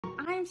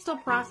I'm still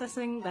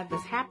processing that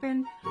this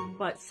happened,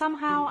 but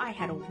somehow I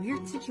had a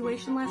weird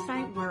situation last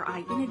night where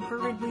I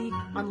inadvertently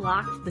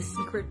unlocked the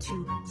secret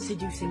to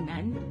seducing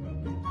men.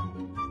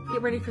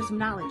 Get ready for some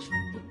knowledge.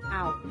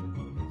 Ow.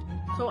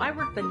 So I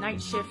worked the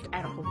night shift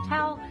at a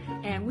hotel,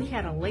 and we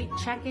had a late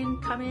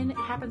check-in come in. It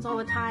happens all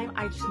the time.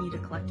 I just need to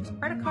collect his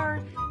credit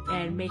card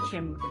and make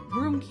him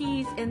room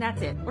keys, and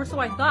that's it. Or so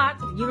I thought.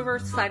 The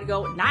universe decided to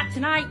go, not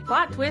tonight,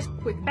 plot twist.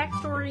 Quick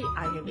backstory,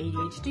 I have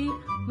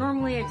ADHD.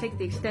 Normally I take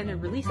the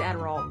extended release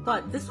Adderall,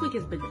 but this week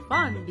has been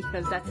fun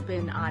because that's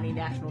been on a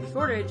national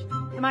shortage,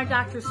 and my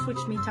doctor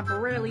switched me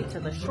temporarily to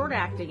the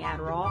short-acting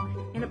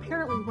Adderall, and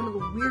apparently one of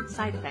the weird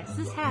side effects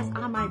this has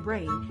on my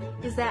brain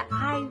is that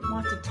I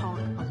want to talk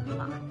a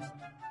lot.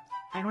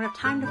 I don't have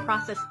time to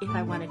process if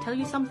I want to tell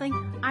you something.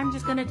 I'm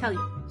just going to tell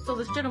you. So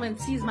this gentleman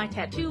sees my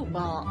tattoo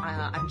while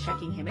I'm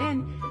checking him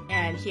in,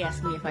 and he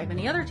asks me if I have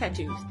any other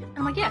tattoos. And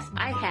I'm like, yes,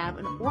 I have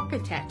an orca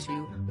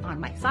tattoo on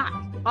my side.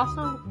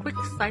 Also, quick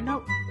side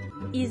note,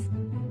 is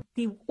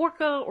the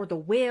orca or the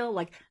whale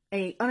like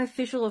a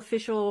unofficial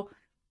official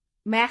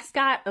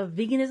mascot of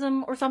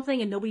veganism or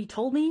something and nobody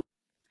told me?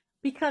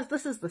 Because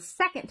this is the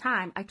second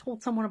time I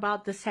told someone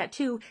about this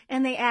tattoo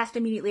and they asked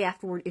immediately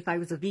afterward if I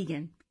was a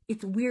vegan.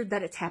 It's weird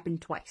that it's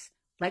happened twice.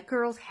 Let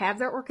girls have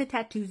their orca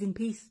tattoos in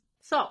peace.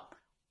 So,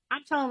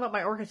 I'm telling them about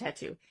my orca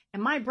tattoo,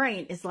 and my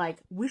brain is like,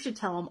 we should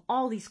tell them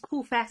all these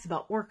cool facts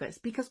about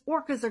orcas, because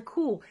orcas are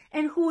cool,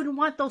 and who wouldn't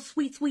want those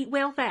sweet, sweet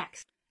whale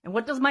facts? And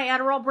what does my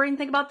Adderall brain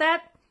think about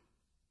that?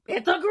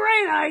 It's a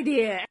great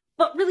idea!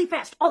 But really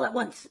fast, all at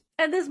once.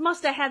 And this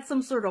must have had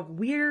some sort of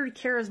weird,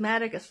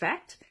 charismatic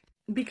effect,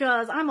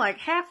 because I'm like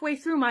halfway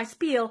through my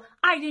spiel.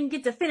 I didn't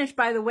get to finish,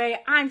 by the way.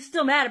 I'm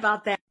still mad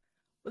about that.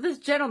 Well, this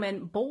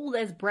gentleman, bold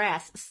as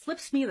brass,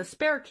 slips me the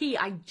spare key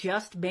I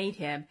just made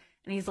him,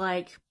 and he's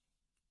like,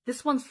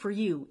 this one's for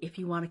you if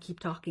you want to keep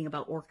talking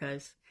about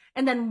orcas,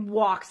 and then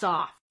walks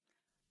off.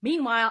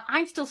 Meanwhile,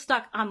 I'm still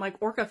stuck on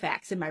like orca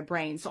facts in my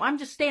brain, so I'm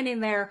just standing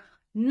there,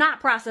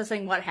 not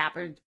processing what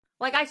happened.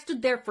 Like I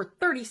stood there for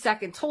 30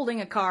 seconds holding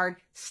a card,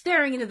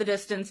 staring into the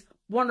distance,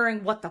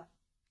 wondering what the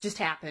just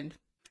happened.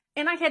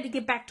 And I had to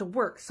get back to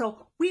work,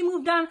 so we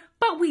moved on,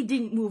 but we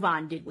didn't move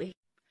on, did we?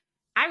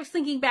 I was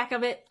thinking back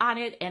on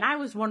it, and I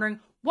was wondering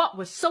what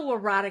was so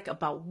erotic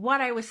about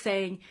what I was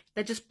saying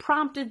that just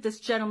prompted this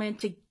gentleman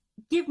to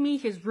give me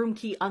his room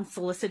key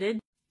unsolicited.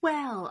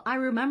 Well, I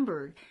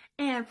remembered,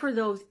 and for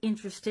those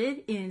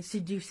interested in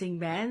seducing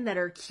men that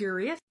are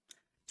curious,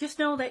 just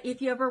know that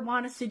if you ever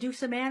want to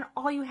seduce a man,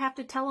 all you have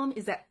to tell him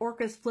is that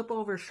orcas flip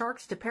over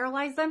sharks to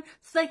paralyze them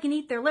so they can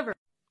eat their liver.